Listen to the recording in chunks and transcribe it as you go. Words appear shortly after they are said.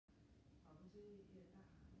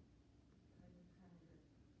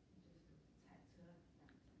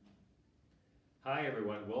Hi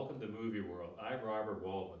everyone, welcome to Movie World. I'm Robert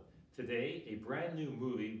Waldman. Today, a brand new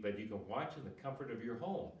movie, but you can watch in the comfort of your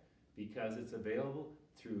home because it's available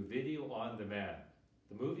through video on demand.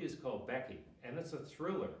 The movie is called Becky, and it's a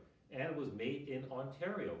thriller, and it was made in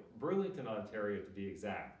Ontario, Burlington, Ontario to be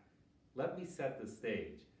exact. Let me set the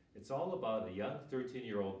stage. It's all about a young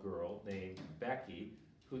 13-year-old girl named Becky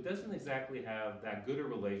who doesn't exactly have that good a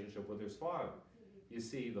relationship with her father. You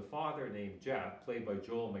see, the father named Jeff, played by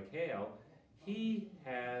Joel McHale, he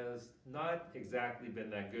has not exactly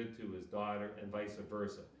been that good to his daughter and vice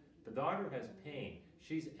versa. The daughter has pain.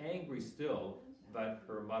 She's angry still, but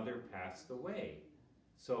her mother passed away.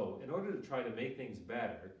 So in order to try to make things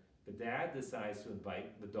better, the dad decides to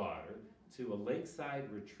invite the daughter to a lakeside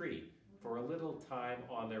retreat for a little time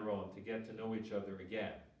on their own to get to know each other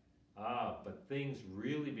again. But things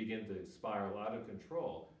really begin to spiral out of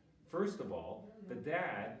control. First of all, the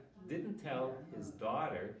dad didn't tell his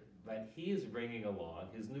daughter that he is bringing along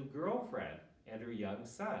his new girlfriend and her young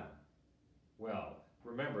son. Well,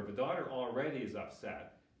 remember, the daughter already is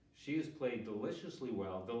upset. She is played deliciously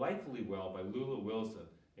well, delightfully well by Lula Wilson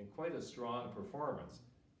in quite a strong performance.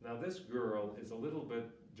 Now this girl is a little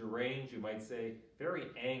bit deranged, you might say, very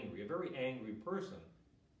angry, a very angry person.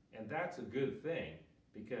 And that's a good thing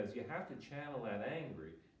because you have to channel that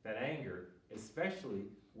anger, especially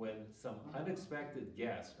when some unexpected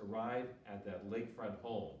guests arrive at that lakefront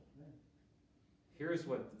home. Here's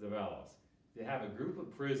what develops. They have a group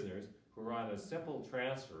of prisoners who are on a simple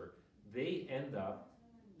transfer. They end up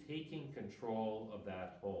taking control of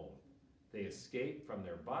that home. They escape from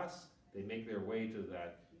their bus. They make their way to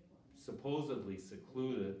that supposedly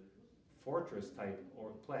secluded fortress type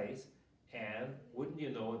or place, and wouldn't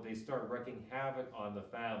you know it, they start wreaking havoc on the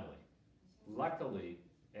family. Luckily,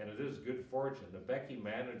 and it is good fortune, that Becky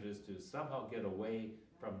manages to somehow get away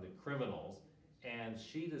from the criminals, and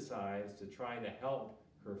she decides to try to help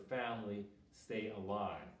her family stay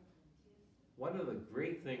alive. One of the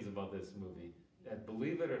great things about this movie, that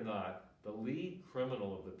believe it or not, the lead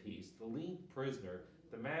criminal of the piece, the lead prisoner,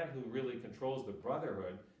 the man who really controls the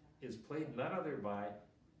Brotherhood, is played none other by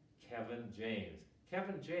Kevin James.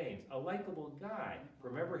 Kevin James, a likable guy.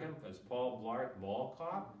 Remember him as Paul Blart, Mall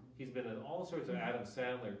Cop? He's been in all sorts of Adam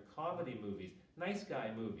Sandler comedy movies, nice guy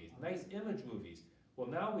movies, nice image movies. Well,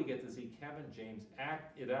 now we get to see Kevin James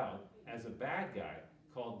act it out as a bad guy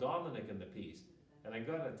called Dominic in the piece. And I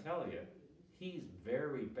gotta tell you, he's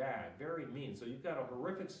very bad, very mean. So you've got a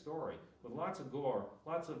horrific story with lots of gore,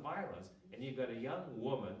 lots of violence, and you've got a young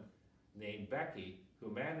woman named Becky who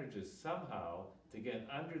manages somehow to get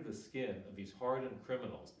under the skin of these hardened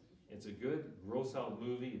criminals. It's a good, gross-out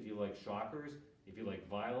movie if you like shockers, if you like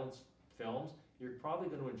violence films. You're probably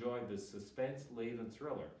going to enjoy this suspense-laden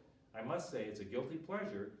thriller. I must say, it's a guilty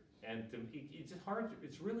pleasure, and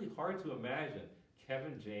it's really hard to imagine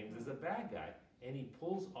Kevin James as a bad guy, and he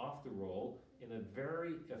pulls off the role in a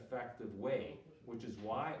very effective way, which is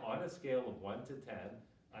why, on a scale of 1 to 10,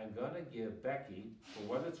 I'm going to give Becky, for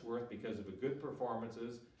what it's worth because of the good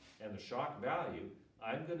performances and the shock value,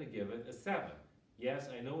 I'm going to give it a 7. Yes,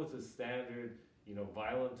 I know it's a standard,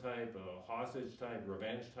 violent type, hostage type,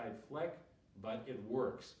 revenge type flick, but it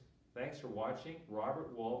works. Thanks for watching.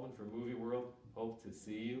 Robert Waldman for Movie World. Hope to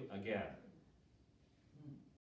see you again.